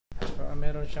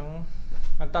Meron siyang,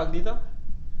 ang tawag dito?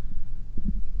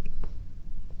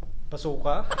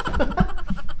 Basuka?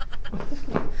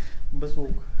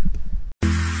 Basuka.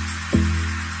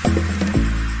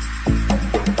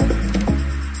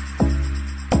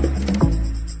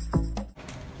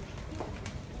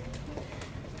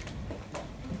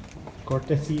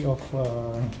 Courtesy of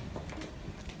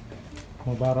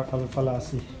Mubarak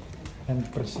Al-Falasi and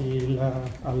Priscilla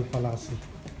Al-Falasi.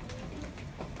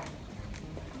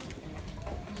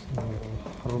 So,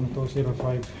 room 205.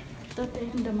 Ito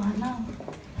yung damanang.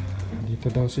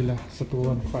 Dito daw sila sa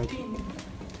 215.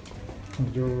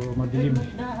 Medyo madilim.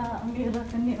 Ang hira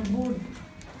ka ni Abud.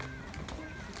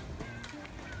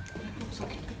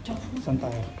 Saan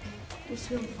tayo?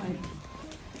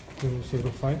 205.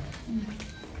 205?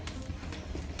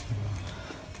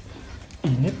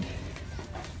 Init.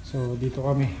 So dito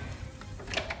kami.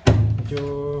 Medyo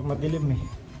madilim eh.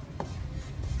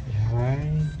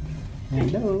 Yan.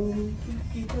 Hello.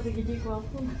 Kita lagi ko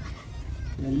ako.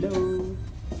 Hello.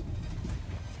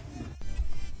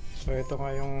 So ito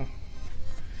nga yung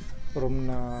room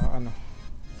na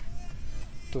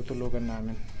tutulugan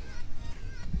namin.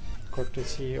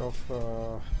 Courtesy of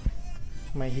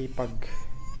may hipag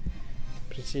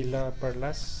Priscilla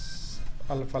Perlas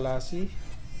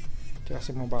Al-Falasi at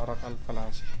si Mubarak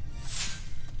Al-Falasi.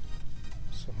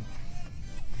 So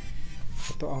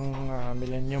ito ang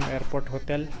Millenium Airport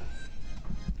Hotel.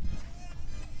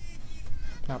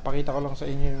 Napakita ko lang sa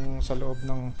inyo yung sa loob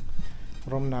ng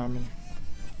room namin.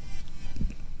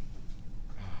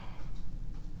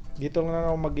 Dito lang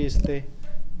ako mag-i-stay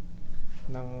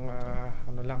ng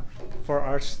 4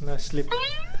 hours na sleep.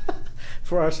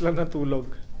 4 hours lang na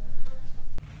tulog.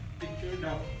 Picture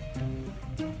daw.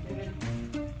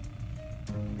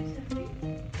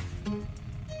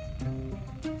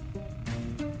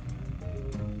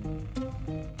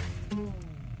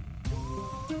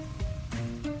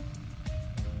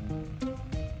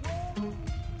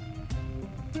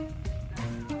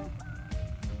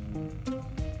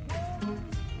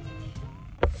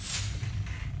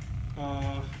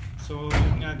 So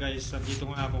yun nga guys, dito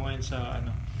nga ako ngayon sa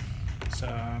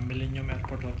sa Millenium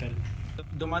Airport Hotel.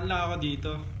 Dumaan lang ako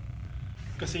dito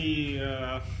kasi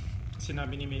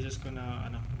sinabi ni Mrs. ko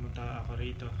na pumunta ako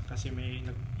rito kasi may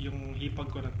yung hipag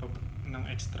ko ng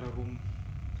extra room.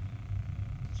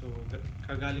 So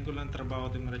kagaling ko lang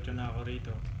trabaho, dumiretso na ako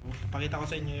rito. Pakita ko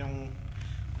sa inyo yung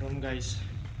room guys.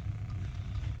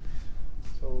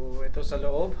 So ito sa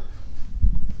loob.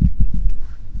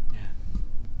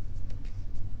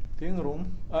 Ito yung room.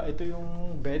 Ito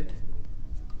yung bed.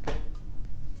 Okay.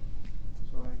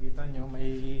 So nakikita nyo,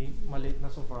 may maliit na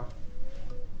sofa.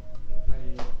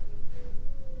 May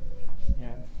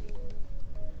yan.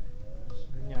 So,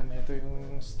 ganyan. Ito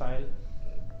yung style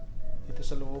dito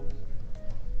sa loob.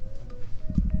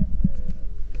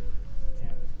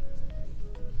 Yan.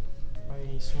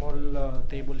 May small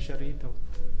table siya rito.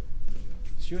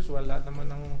 As usual, lahat naman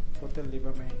ng hotel, di ba,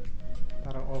 may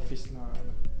parang office na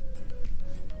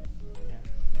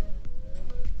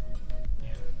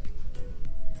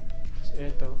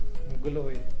ito, ang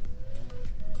gulo eh.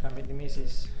 Gamit ni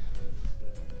Mrs.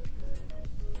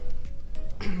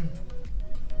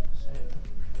 So ito.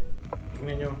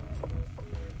 Tingnan nyo.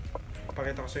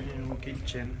 Pakita ko sa inyo yung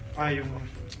kitchen. Yung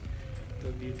ito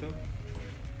dito.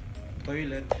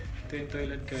 Toilet. Ito yung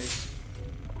toilet guys.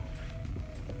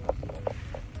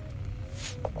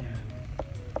 Yan.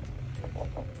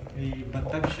 May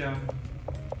bathtub siya.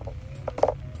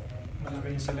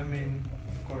 Malaking salamin.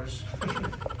 Of course.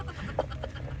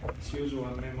 As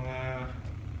usual, may mga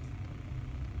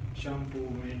shampoo,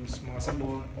 may mga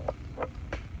sabon.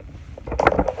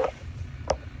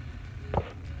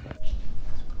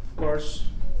 Of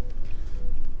course,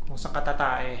 kung saan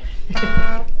katatae.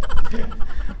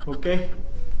 Okay?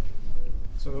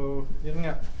 So, yun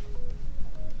nga.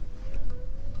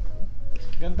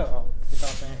 Ganito oh. Kita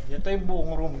ko sa inyo. Ito yung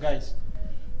buong room guys.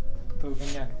 Ito,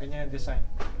 ganyan. Ganyan yung design.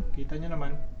 Kita nyo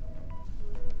naman.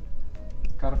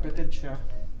 Carpeted siya.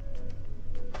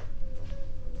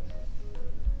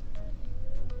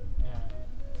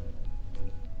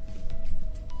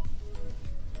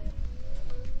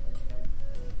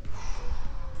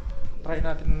 Try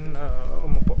natin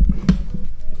umupo.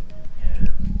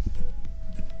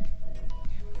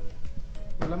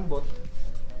 Malambot.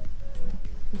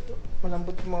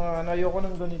 Malambot yung mga ayoko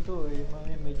ng ganito eh.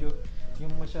 Medyo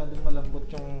yung masyadong malambot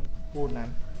yung unan.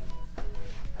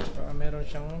 Meron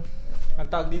siyang ang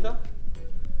tawag dito?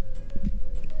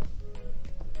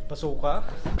 Basuka?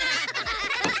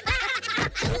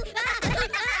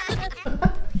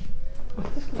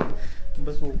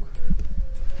 Basuka.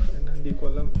 Hindi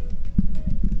ko alam.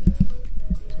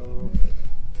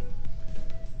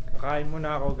 Kakain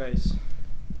muna ako guys.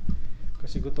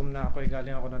 Kasi gutom na ako,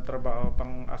 galing ako ng trabaho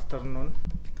pang afternoon.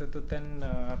 2 to 10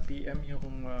 PM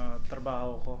yung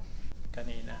trabaho ko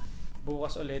kanina.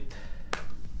 Bukas ulit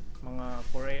mga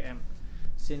 4 AM.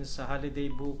 Since holiday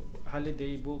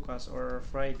bukas or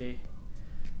Friday,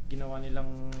 ginawa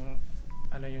nilang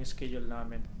ano yung schedule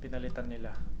namin, pinalitan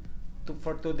nila.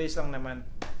 For 2 days lang naman.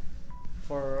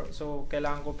 So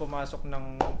kailangan ko pumasok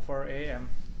ng 4 AM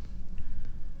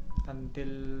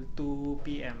until 2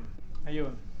 PM.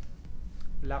 Ayun.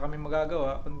 Wala kami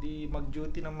magagawa kundi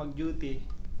mag-duty ng mag-duty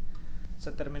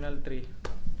sa Terminal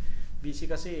 3. Busy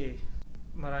kasi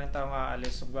maraming taong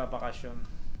aalis, magbabakasyon,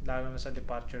 lalo na sa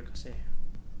departure kasi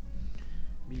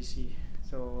busy.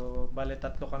 So bale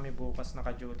 3 kami bukas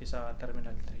naka-duty sa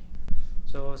Terminal 3.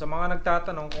 So sa mga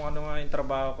nagtatanong kung ano nga yung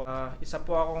trabaho ko, isa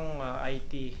po akong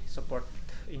IT support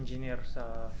engineer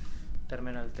sa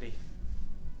Terminal 3.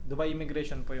 Dubai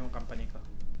Immigration po yung company ko.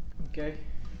 Okay.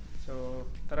 So,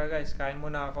 tara guys, kain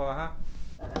muna ako ha.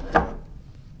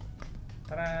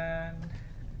 Taran!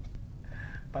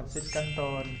 Pansit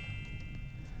Canton.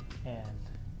 Ayan.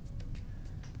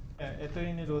 Ito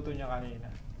yung niluto niya kanina.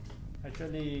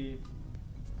 Actually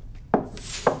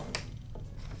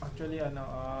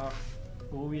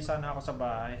uuwi sana ako sa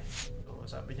bahay. So,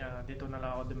 sabi niya, dito na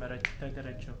lang ako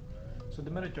diretso. So,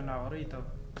 diretso na ako rito.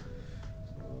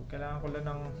 So, kailangan ko lang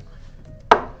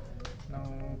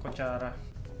ng kutsara.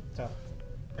 So,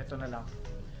 ito na lang.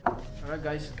 Alright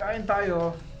guys, kain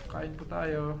tayo. Kain po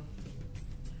tayo.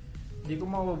 Hindi ko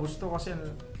maubos to kasi ang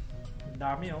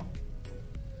dami oh.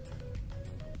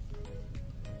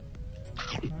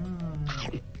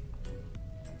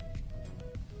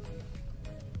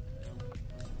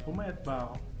 Pumayat ba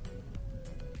ako?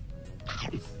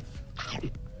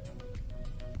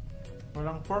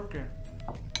 Walang pork eh.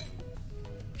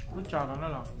 Kutsara na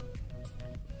lang.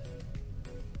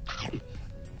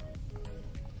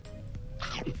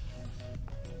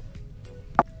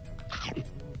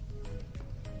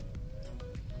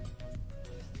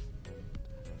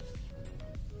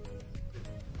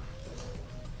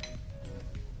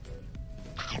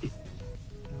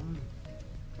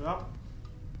 Sarap.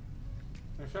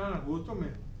 Kasi nagutom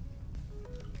eh.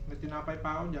 May tinapay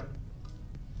pa ako dyan.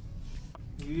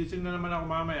 Gigising na naman ako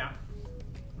mamaya.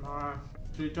 Mga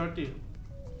 3:30.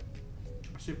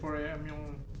 Kasi 4 AM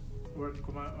yung work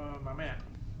ko mamaya.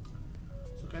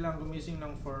 So kailangan gumising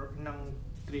ng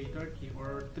 3:30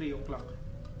 or 3 o'clock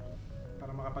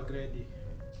para makapag-ready.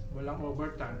 Walang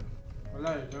overtime.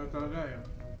 Wala eh, gano'n talaga eh.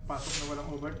 Pasok na walang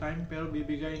overtime pero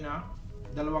bibigay na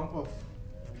 2 off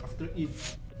after eat.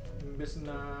 Imbes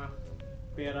na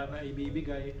pera na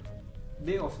ibibigay,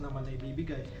 day off naman na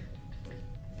ibibigay.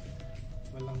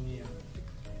 Walang niya.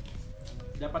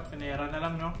 Dapat pinera na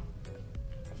lang, no?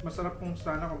 Masarap kung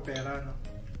sana kung pera, no?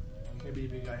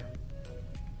 Ibibigay.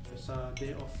 Sa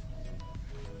day off.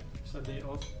 Sa day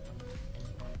off.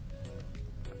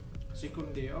 Kasi kung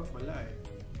day off, wala eh.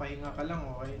 Pahinga ka lang,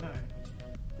 okay na eh.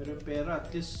 Pero pera, at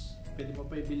least, pwede mo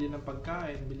pa ibili ng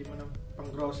pagkain, bili mo ng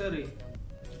pang grocery.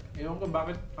 Ewan ko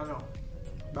bakit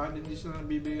hindi sila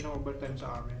nagbibigay ng overtime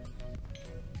sa amin.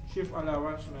 Shift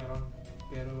allowance meron,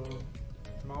 pero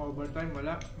mga overtime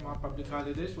wala. Mga public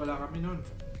holidays wala kami nun.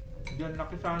 Diyan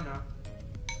laki sana.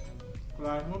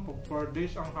 Kaya mo pag 4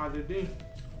 days ang holiday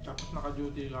tapos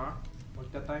naka-duty ka,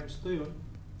 magta times 2 yun.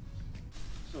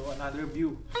 So another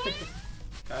view.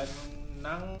 Kain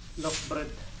ng loaf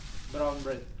bread, brown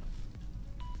bread.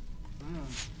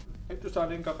 Ito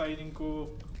sana yung kakainin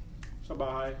ko sa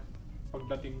bahay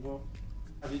pagdating ko.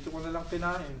 Dito ko na lang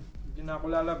kinain. Hindi na ako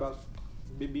lalabas.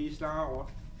 Bibihis lang ako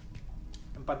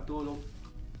ng pantulog.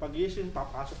 Pag-gising,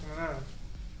 papasok na.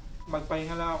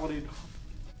 Magpahinga lang ako rito.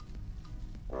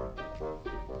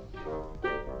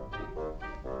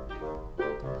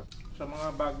 Sa mga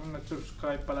bagong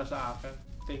nag-subscribe pala sa akin,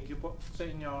 thank you po sa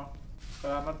inyo.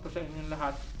 Salamat po sa inyong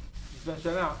lahat.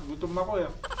 Diyan na, gutom ako eh.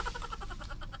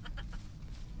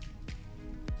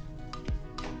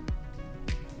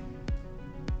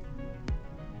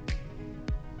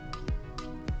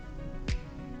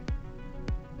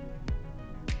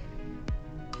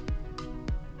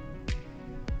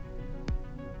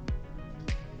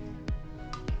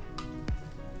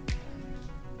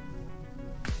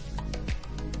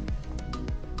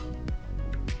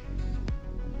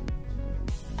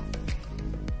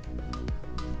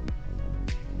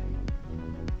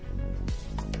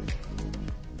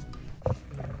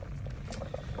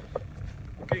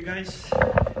 Okay guys,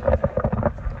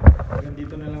 hanggang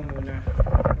dito na lang muna.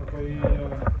 Ako'y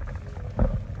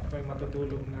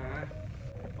matutulog na.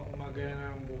 Pang umaga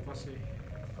na ng bukas eh.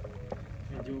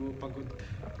 Medyo pagod.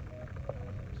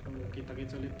 So So,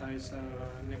 kita-kits ulit tayo sa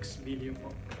next video po.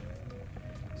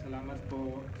 Salamat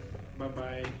po.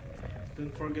 Bye-bye.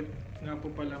 Don't forget nga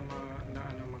po pala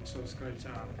mag-subscribe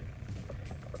sa akin.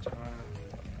 Tsaka,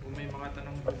 kung may mga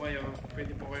tanong po kayo,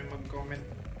 pwede po kayo mag-comment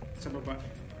sa baba.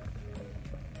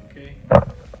 Okay?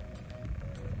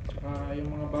 Tsaka, yung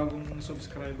mga bagong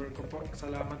subscriber ko po,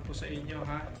 salamat po sa inyo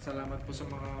ha. Salamat po sa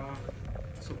mga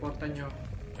suporta nyo.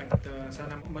 At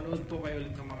sana manood po kayo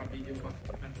ulit ng mga video ko.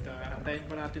 At antayin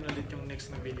po natin ulit yung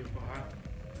next na video ko ha.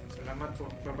 Salamat po.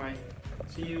 Bye-bye.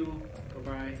 See you.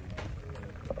 Bye-bye.